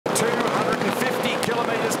250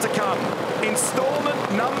 kilometres to come. Instalment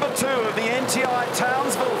number 2 of the NTI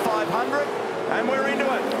Townsville 500, and we're into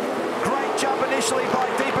it. Great jump initially by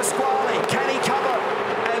Di Pasquale. Can he cover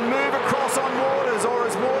and move across on Waters, or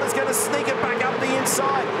is Waters going to sneak it back up the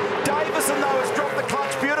inside? Davison, though, has dropped the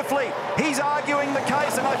clutch beautifully. He's arguing the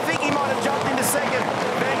case, and I think he might have jumped into second.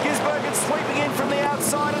 Van Gisbergen's sweeping in from the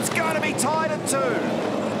outside. It's going to be tied at 2.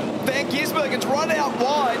 Van Gisbergen's run out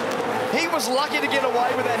wide. He was lucky to get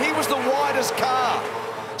away with that. He was the widest car.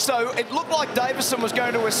 So it looked like Davison was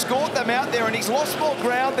going to escort them out there, and he's lost more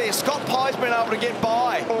ground there. Scott Pye's been able to get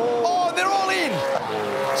by. Oh, they're all in.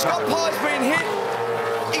 Scott Pye's been hit.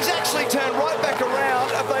 He's actually turned right back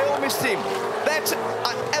around, and they all missed him. That's an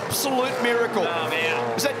absolute miracle. Oh,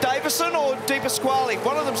 man. Is that Davison or Di Pasquale?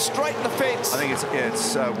 One of them straight in the fence. I think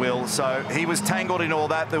it's Will. So he was tangled in all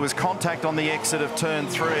that. There was contact on the exit of turn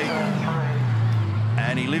 3.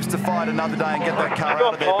 And he lives to fight another day and get that car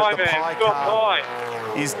out of there. But the Pye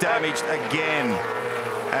car is damaged again.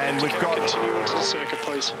 And we've got... Continue onto the circuit,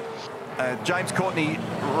 please. James Courtney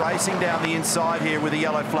racing down the inside here with a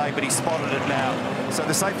yellow flag, but he spotted it now. So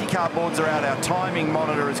the safety car boards are out. Our timing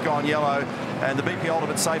monitor has gone yellow, and the BP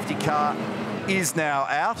Ultimate safety car is now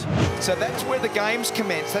out. So that's where the games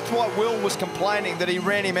commence. That's why Will was complaining that he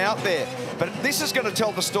ran him out there. But this is going to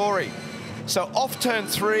tell the story. So off turn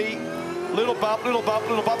 3, little bump, little bump,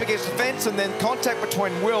 little bump against the fence, and then contact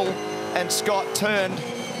between Will and Scott turned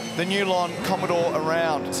the Newline Commodore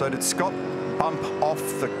around. So did Scott bump off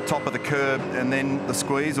the top of the curb and then the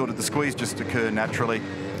squeeze, or did the squeeze just occur naturally?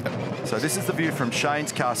 So this is the view from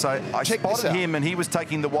Shane's car. So I spotted him and he was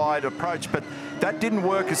taking the wide approach, but that didn't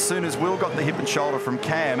work as soon as Will got the hip and shoulder from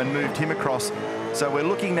Cam and moved him across. So we're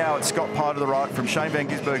looking now at Scott Pye to the right from Shane Van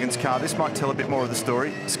Gisbergen's car. This might tell a bit more of the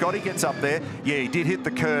story. Scotty gets up there. Yeah, he did hit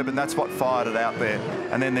the curb, and that's what fired it out there.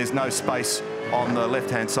 And then there's no space on the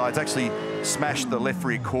left-hand side. It's actually smashed the left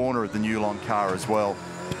rear corner of the Newline car as well.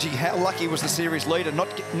 Gee, how lucky was the series leader not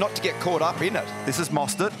to get caught up in it? This is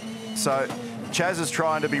Mostert. So Chaz is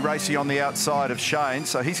trying to be racy on the outside of Shane,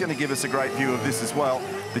 so he's going to give us a great view of this as well.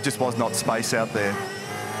 There just was not space out there.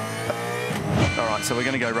 All right, so we're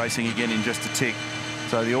going to go racing again in just a tick.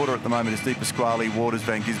 So the order at the moment is Di Pasquale, Waters,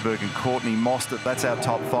 Van Gisbergen, Courtney, Mostert. That's our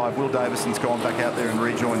top 5. Will Davison's gone back out there and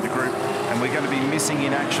rejoined the group. And we're going to be missing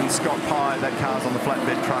in action Scott Pye. That car's on the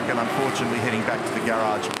flatbed truck and unfortunately heading back to the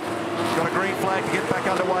garage. Got a green flag to get back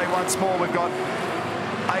underway once more. We've got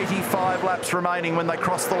 85 laps remaining when they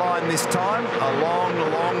cross the line this time. A long,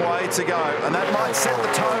 long way to go. And that might set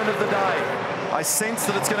the tone of the day. I sense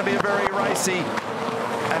that it's going to be a very racy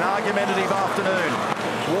and argumentative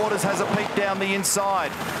afternoon. Waters has a peek down the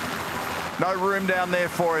inside. No room down there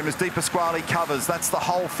for him as Di Pasquale covers. That's the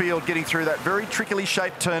whole field getting through that very trickily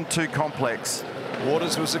shaped turn 2 complex.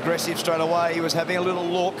 Waters was aggressive straight away. He was having a little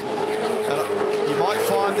look. And you might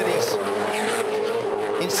find that he's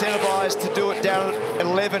incentivised to do it down at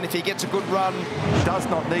 11 if he gets a good run. Does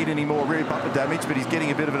not need any more rear bumper damage, but he's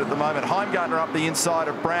getting a bit of it at the moment. Heimgartner up the inside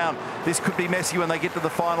of Brown. This could be messy when they get to the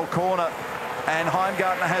final corner. And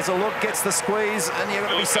Heimgartner has a look, gets the squeeze, and you've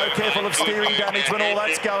got to be so careful of steering damage when all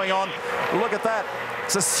that's going on. Look at that.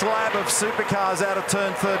 It's a slab of supercars out of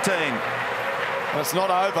turn 13. Well, it's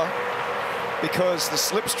not over because the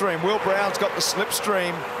slipstream, Will Brown's got the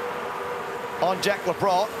slipstream on Jack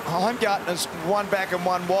Lebrot. Heimgartner's one back and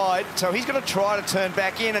one wide, so he's going to try to turn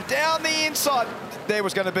back in, and down the inside there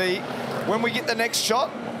was going to be, when we get the next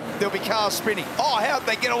shot, there'll be cars spinning. Oh, how'd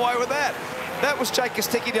they get away with that? That was Jake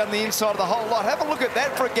Kostecki down the inside of the whole lot. Have a look at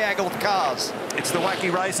that for a gaggle of cars. It's the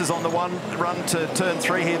wacky races on the one run to turn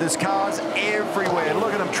 3 here. There's cars everywhere.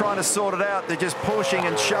 Look at them trying to sort it out. They're just pushing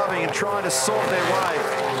and shoving and trying to sort their way.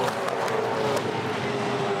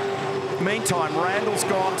 Meantime, Randall's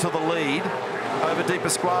gone to the lead over Di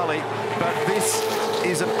Pasquale, but this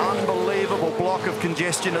is an unbelievable block of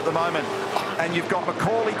congestion at the moment. And you've got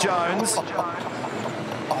Macaulay Jones.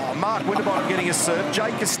 Mark Winterbottom getting a serve.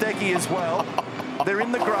 Jake Kostecki as well. They're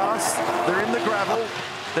in the grass. They're in the gravel.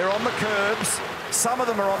 They're on the curbs. Some of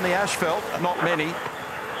them are on the asphalt. Not many.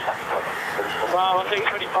 Well, I think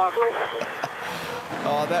 25.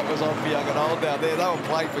 Oh, that was on for young and old down there. They were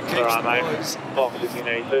playing for Kingston boys. Box if you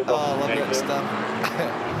need to. Oh, I love that stuff.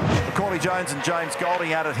 Macaulay Jones and James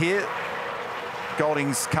Golding at it here.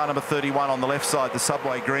 Golding's car number 31 on the left side, the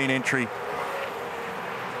Subway green entry.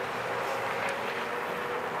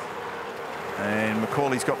 And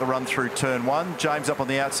Macaulay's got the run through turn 1. James up on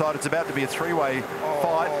the outside. It's about to be a 3-way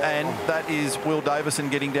fight, and that is Will Davison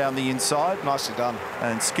getting down the inside. Nicely done.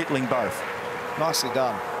 And skittling both. Nicely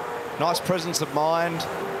done. Nice presence of mind.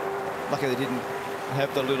 Lucky they didn't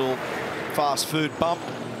have the little fast food bump.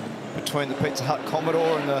 between the Pizza Hut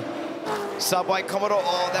Commodore and the Subway Commodore.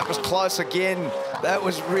 Oh, that was close again. That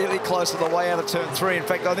was really close on the way out of turn 3. In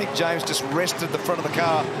fact, I think James just rested the front of the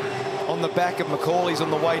car on the back of Macaulay's on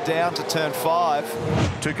the way down to turn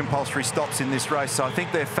 5. 2 compulsory stops in this race, so I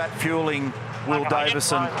think they're fat fueling Will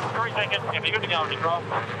Davison. 3 seconds. If you're going to go on control.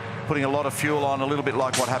 Putting a lot of fuel on, a little bit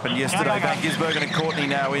like what happened yesterday. Van Gisbergen and Courtney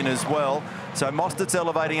now in as well. So Mostert's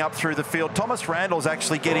elevating up through the field. Thomas Randall's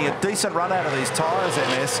actually getting a decent run out of these tyres,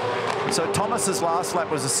 MS. So Thomas's last lap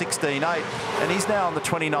was a 16.8, and he's now on the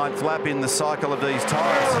 29th lap in the cycle of these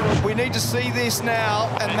tyres. We need to see this now,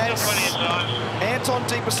 and that's Anton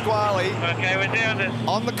De Pasquale Okay, we're down to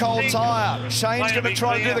on the cold tyre. Shane's going to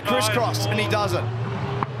try to do the crisscross, and he doesn't.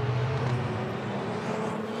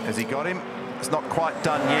 Has he got him? It's not quite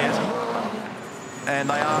done yet. And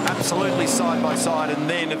they are absolutely side by side, and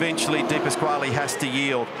then eventually De Pasquale has to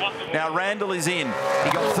yield. Now Randall is in.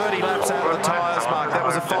 He got 30 laps out of the tyres, Mark. That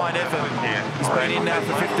was a fine effort. He's been in now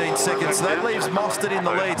for 15 seconds. So that leaves Mostert in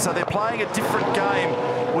the lead. So they're playing a different game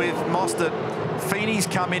with Mostert. Feeney's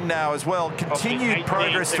come in now as well. Continued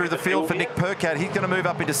progress through the field for Nick Percat. He's going to move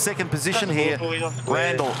up into 2nd position here.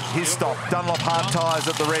 Randall, his stop. Dunlop hard tyres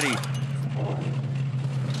at the ready.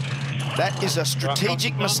 That is a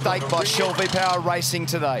strategic mistake by Shell V-Power Racing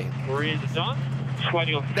today.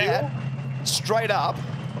 That, straight up,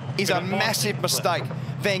 is a massive mistake.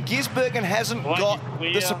 Van Gisbergen hasn't got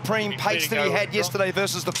the supreme pace that he had yesterday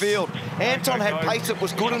versus the field. Anton had pace that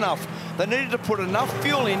was good enough. They needed to put enough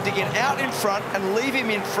fuel in to get out in front and leave him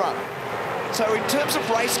in front. So in terms of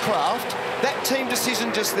racecraft, that team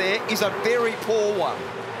decision just there is a very poor one.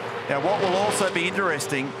 Now, what will also be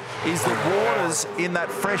interesting is that Waters in that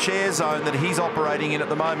fresh air zone that he's operating in at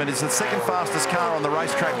the moment is the 2nd fastest car on the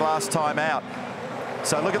racetrack last time out.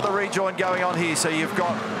 So look at the rejoin going on here. So you've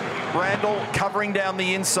got Randall covering down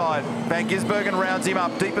the inside. Van Gisbergen rounds him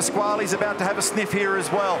up. De Pasquale's about to have a sniff here as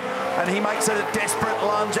well. And he makes it a desperate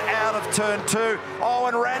lunge out of turn 2. Oh,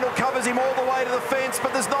 and Randall covers him all the way to the fence,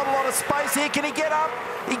 but there's not a lot of space here. Can he get up?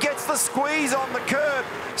 He gets the squeeze on the curb,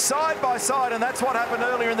 side by side, and that's what happened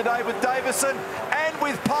earlier in the day with Davison and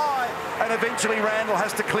with Pye. And eventually Randall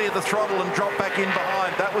has to clear the throttle and drop back in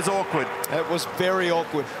behind. That was awkward. It was very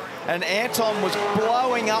awkward. And Anton was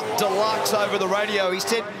blowing up Deluxe over the radio. He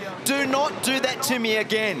said, "Do not do that to me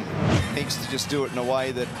again." He needs to just do it in a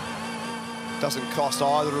way that doesn't cost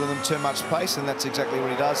either of them too much pace, and that's exactly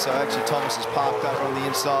what he does. So actually Thomas is parked over on the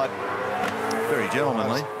inside. Very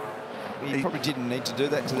gentlemanly. He probably didn't need to do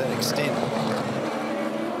that to that extent.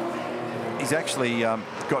 He's actually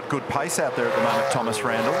got good pace out there at the moment, Thomas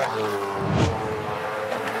Randall.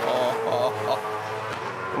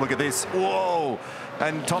 Look at this. Whoa.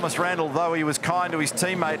 And Thomas Randall, though he was kind to his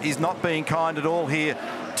teammate, is not being kind at all here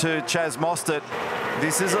to Chaz Mostert.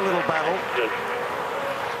 This is a little battle.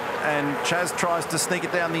 And Chaz tries to sneak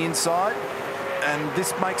it down the inside. And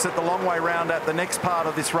this makes it the long way round at the next part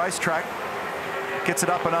of this racetrack. Gets it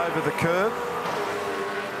up and over the curb.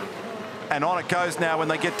 And on it goes now when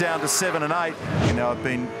they get down to 7 and 8. You know, I've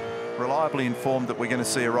been reliably informed that we're going to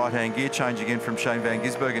see a right-hand gear change again from Shane Van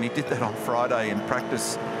Gisbergen. He did that on Friday in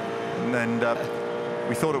practice. And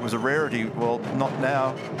we thought it was a rarity. Well, not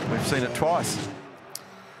now. We've seen it twice.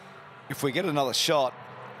 If we get another shot,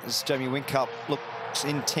 as Jamie Whincup looks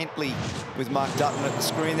intently with Mark Dutton at the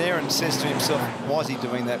screen there and says to himself, why is he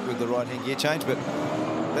doing that with the right-hand gear change? But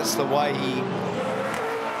that's the way he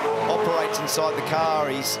operates inside the car.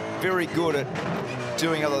 He's very good at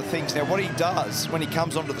doing other things. Now, what he does when he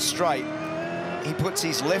comes onto the straight, he puts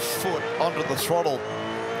his left foot onto the throttle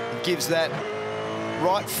and gives that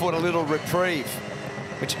right foot a little reprieve,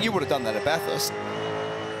 which you would have done that at Bathurst.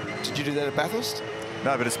 Did you do that at Bathurst?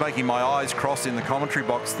 No, but it's making my eyes cross in the commentary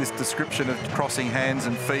box, this description of crossing hands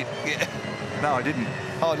and feet. Yeah. No, I didn't.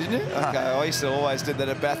 Oh, didn't you? Okay, I used to always do that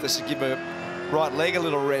at Bathurst to give a right leg a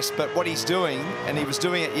little rest. But what he's doing, and he was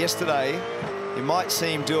doing it yesterday, you might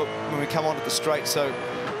see him do it when we come onto the straight. So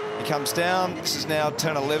he comes down, this is now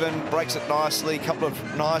turn 11, brakes it nicely, a couple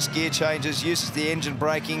of nice gear changes, uses the engine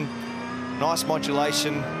braking, nice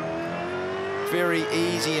modulation, very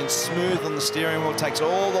easy and smooth on the steering wheel, takes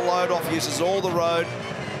all the load off, uses all the road,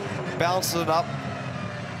 balances it up,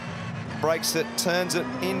 brakes it, turns it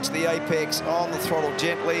into the apex on the throttle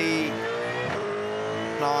gently.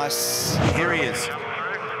 Nice. Here he is.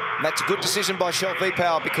 And that's a good decision by Shell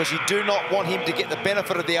V-Power because you do not want him to get the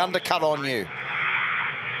benefit of the undercut on you.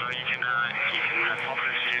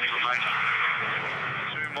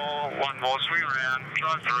 One more, swing around,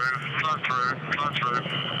 drive through.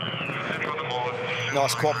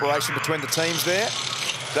 Nice cooperation between the teams there.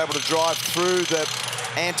 They're able to drive through the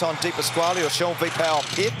Anton De Pasquale or Shell V-Power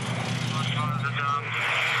pit.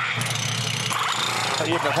 That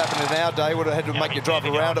wouldn't have happened in our day. Would have had to make you drive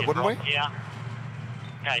around it, wouldn't we? Yeah.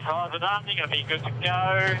 Okay, tyres are done. You're going to be good to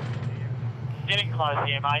go. Getting close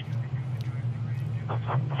here, mate.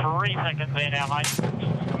 3 seconds there now, mate.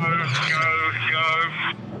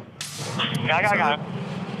 Go.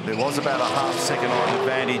 There was about a half-second on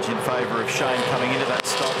advantage in favour of Shane coming into that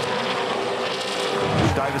stop.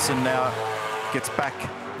 Davison now gets back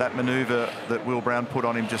that manoeuvre that Will Brown put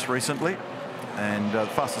on him just recently. And the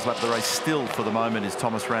fastest lap of the race still for the moment is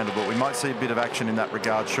Thomas Randall, but we might see a bit of action in that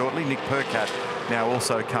regard shortly. Nick Percat now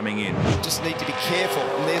also coming in. Just need to be careful,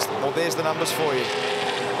 and there's the numbers for you.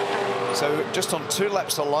 So just on 2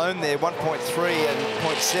 laps alone there, 1.3 and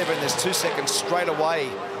 0.7, there's 2 seconds straight away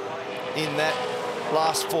in that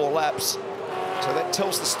last 4 laps. So that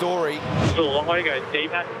tells the story. Still a long way to go.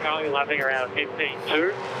 Deepak currently lapping around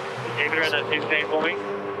 15.2. Keep it around that 15 for me.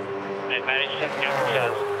 And manage to get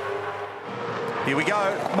Chaz. Here we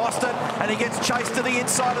go, Mostert, and he gets chased to the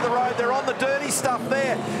inside of the road. They're on the dirty stuff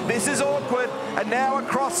there. This is awkward, and now a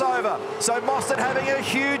crossover. So Mostert having a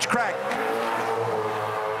huge crack.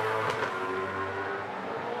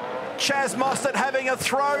 Chaz Mostert having a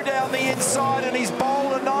throw down the inside, and he's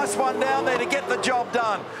bowled a nice one down there to get the job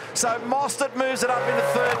done. So Mostert moves it up into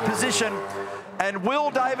 3rd position. And Will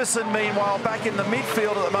Davison, meanwhile, back in the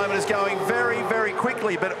midfield at the moment, is going very, very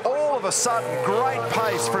quickly. But all of a sudden, great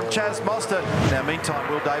pace from Chaz Mostert. Now, meantime,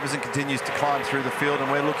 Will Davison continues to climb through the field,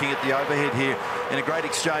 and we're looking at the overhead here in a great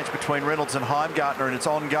exchange between Reynolds and Heimgartner, and it's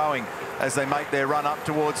ongoing as they make their run up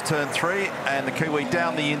towards turn 3. And the Kiwi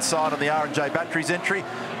down the inside on the R&J Batteries entry.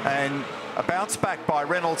 And a bounce back by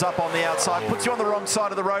Reynolds up on the outside. Puts you on the wrong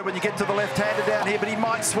side of the road when you get to the left-hander down here, but he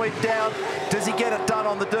might sweep down. Does he get it done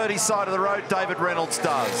on the dirty side of the road? David Reynolds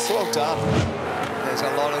does. Well done.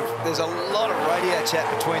 There's a lot of radio chat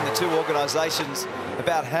between the two organisations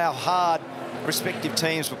about how hard respective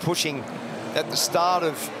teams were pushing at the start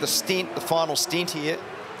of the stint, the final stint here.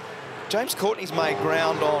 James Courtney's made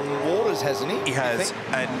ground on Waters, hasn't he? He has,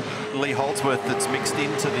 and Lee Holdsworth, that's mixed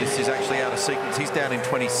into this, is actually out of sequence. He's down in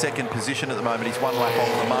 22nd position at the moment. He's 1 lap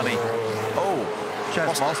off the money. Oh,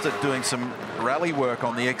 Chaz Mostert doing some rally work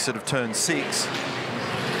on the exit of turn 6.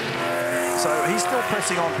 So he's still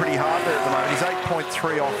pressing on pretty hard there at the moment. He's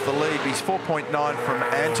 8.3 off the lead. He's 4.9 from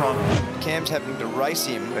Anton. Cam's having to race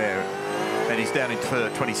him. Yeah. And he's down into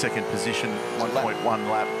 22nd position, 1.1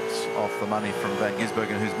 laps off the money from Van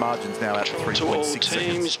Gisbergen, whose margin's now at 3.6 to all seconds.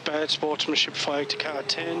 teams, bad sportsmanship flag to car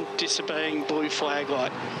 10, disobeying blue flag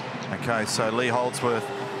light. Okay, so Lee Holdsworth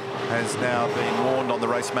has now been warned on the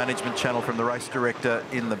race management channel from the race director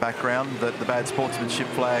in the background that the bad sportsmanship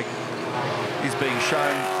flag is being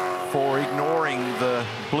shown for ignoring the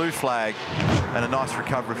blue flag, and a nice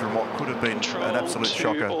recovery from what could have been an absolute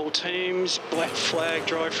shocker. All teams, black flag,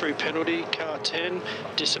 drive-through penalty, car 10,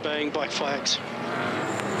 disobeying black flags.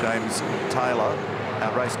 James Taylor,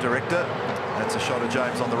 our race director. That's a shot of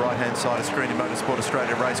James on the right-hand side of screen in Motorsport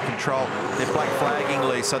Australia Race Control. They're black flagging,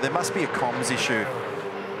 Lee, so there must be a comms issue.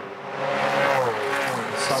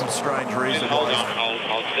 Some strange reason Hold on,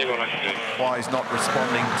 I'll see what I can do. why he's not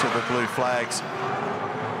responding to the blue flags.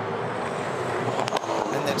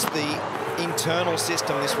 And that's the internal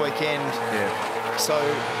system this weekend. Yeah. So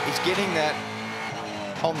he's getting that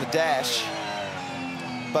on the dash,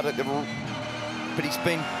 but he's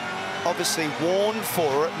been obviously warned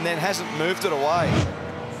for it and then hasn't moved it away.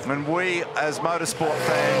 And we, as motorsport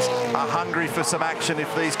fans, are hungry for some action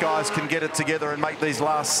if these guys can get it together and make these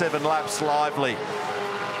last 7 laps lively.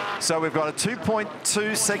 So we've got a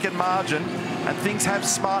 2.2 second margin, and things have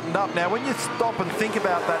smartened up. Now, when you stop and think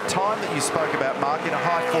about that time that you spoke about, Mark, in a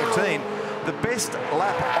high 14, the best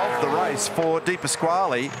lap of the race for De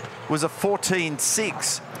Pasquale was a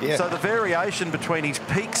 14.6. Yeah. So the variation between his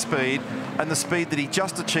peak speed and the speed that he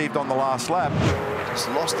just achieved on the last lap. Just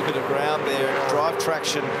lost a bit of ground there. Drive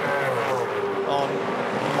traction on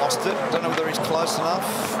Mostert. Don't know whether he's close enough.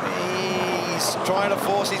 He's trying to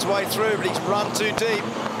force his way through, but he's run too deep.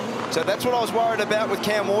 So that's what I was worried about with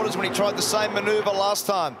Cam Waters when he tried the same manoeuvre last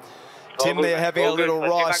time. Tim there having a little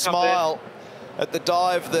wry smile at the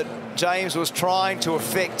dive that James was trying to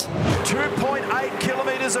effect. 2.8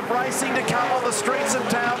 kilometres of racing to come on the streets of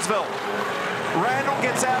Townsville. Randall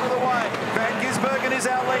gets out of the way. Van Gisbergen is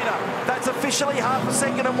our leader. That's officially half a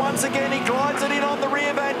second, and once again he glides it in on the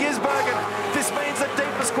rear Van Gisbergen. This means that De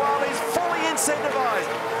Pasquale is fully incentivised.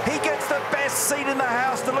 He gets the best seat in the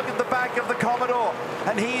house to look at the back of the Commodore,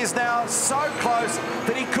 and he is now so close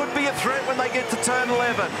that he could be a threat when they get to turn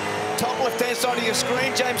 11. Top left-hand side of your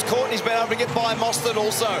screen, James Courtney's been able to get by Mostert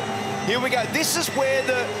also. Here we go. This is where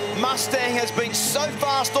the Mustang has been so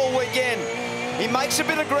fast all weekend. He makes a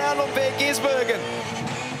bit of ground on Van Gisbergen.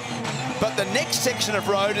 But the next section of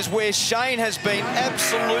road is where Shane has been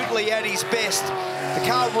absolutely at his best. The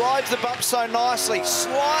car rides the bump so nicely,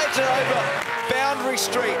 slides it over Boundary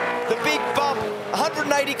Street, the big bump,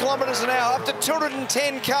 180 kilometres an hour, up to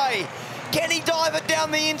 210k. Can he dive it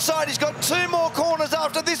down the inside? He's got 2 more corners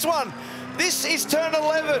after this one. This is turn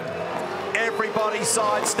 11. Everybody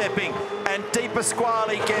sidestepping, and Di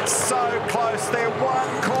Pasquale gets so close. They're 1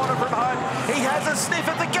 corner from home. He has a sniff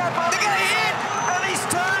at the gap. They're going to hit, and he's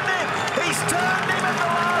turned him. He's turned him at the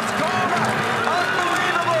last corner.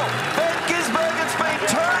 Unbelievable. Van Gisbergen's been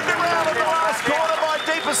turned around at the last corner by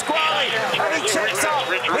Di Pasquale, and he checks up.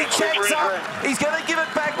 He checks up. He's going to give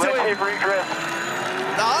it back to him.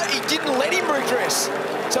 No, he didn't let him redress.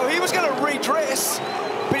 So he was going to redress,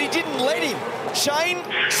 but he didn't let him. Shane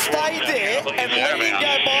stayed there and let him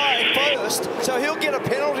go by first, so he'll get a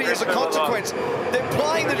penalty as a consequence. They're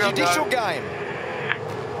playing the judicial game.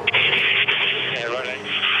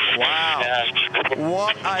 Wow.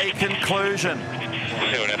 What a conclusion.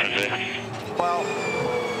 Well,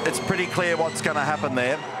 it's pretty clear what's going to happen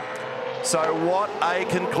there. So what a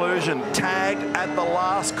conclusion. Tagged at the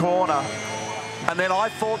last corner. And then I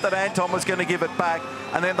thought that Anton was going to give it back,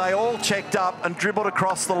 and then they all checked up and dribbled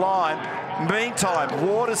across the line. Meantime,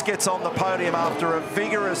 Waters gets on the podium after a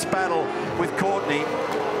vigorous battle with Courtney.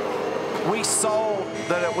 We sold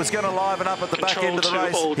that it was going to liven up at the back end of the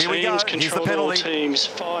race. Here we go. Here's the penalty. Teams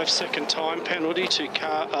 5-second time penalty to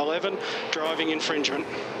car 11, driving infringement.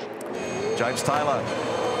 James Taylor,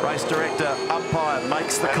 race director, umpire,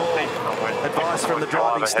 makes the call. Advice from the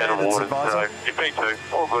driving standards advisor. You've been to.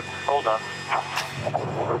 All good. All done.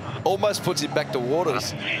 Almost puts it back to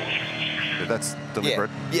Waters. That's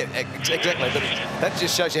deliberate. Yeah, exactly. But that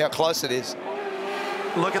just shows you how close it is.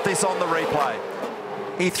 Look at this on the replay.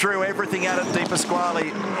 He threw everything at it, Di Pasquale.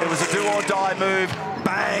 It was a do-or-die move.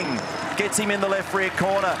 Bang! Gets him in the left rear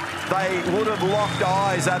corner. They would have locked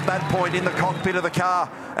eyes at that point in the cockpit of the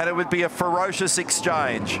car, and it would be a ferocious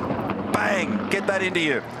exchange. Bang! Get that into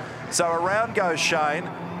you. So around goes Shane.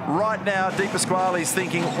 Right now, Di Pasquale's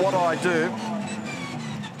thinking, what do I do?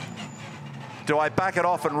 Do I back it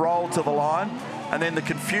off and roll to the line? And then the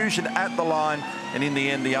confusion at the line, and in the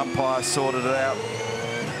end, the umpire sorted it out,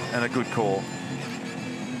 and a good call.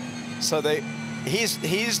 So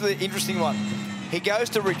here's the interesting one. He goes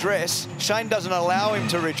to redress. Shane doesn't allow him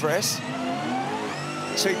to redress.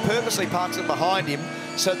 So he purposely parks it behind him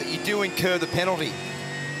so that you do incur the penalty.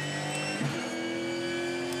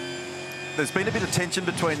 There's been a bit of tension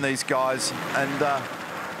between these guys, and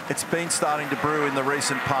it's been starting to brew in the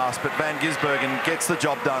recent past, but Van Gisbergen gets the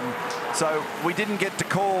job done. So we didn't get to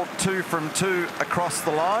call 2 from 2 across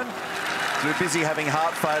the line. We were busy having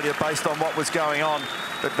heart failure based on what was going on.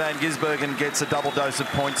 But Van Gisbergen gets a double dose of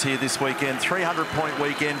points here this weekend. 300-point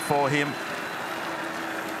weekend for him.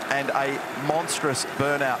 And a monstrous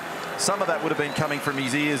burnout. Some of that would have been coming from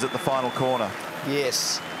his ears at the final corner.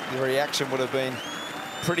 Yes, the reaction would have been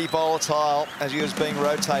pretty volatile as he was being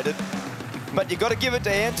rotated. But you've got to give it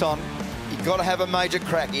to Anton. You've got to have a major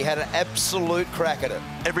crack. He had an absolute crack at it.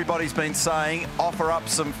 Everybody's been saying, offer up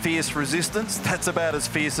some fierce resistance. That's about as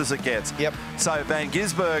fierce as it gets. Yep. So Van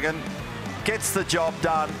Gisbergen gets the job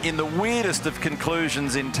done in the weirdest of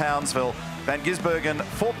conclusions in Townsville. Van Gisbergen,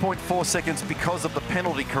 4.4 seconds because of the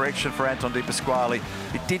penalty correction for Anton Di Pasquale.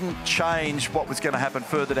 It didn't change what was going to happen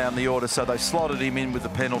further down the order, so they slotted him in with the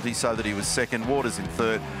penalty so that he was second. Waters in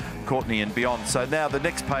third, Courtney and beyond. So now the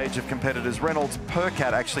next page of competitors, Reynolds,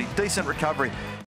 Percat, actually decent recovery.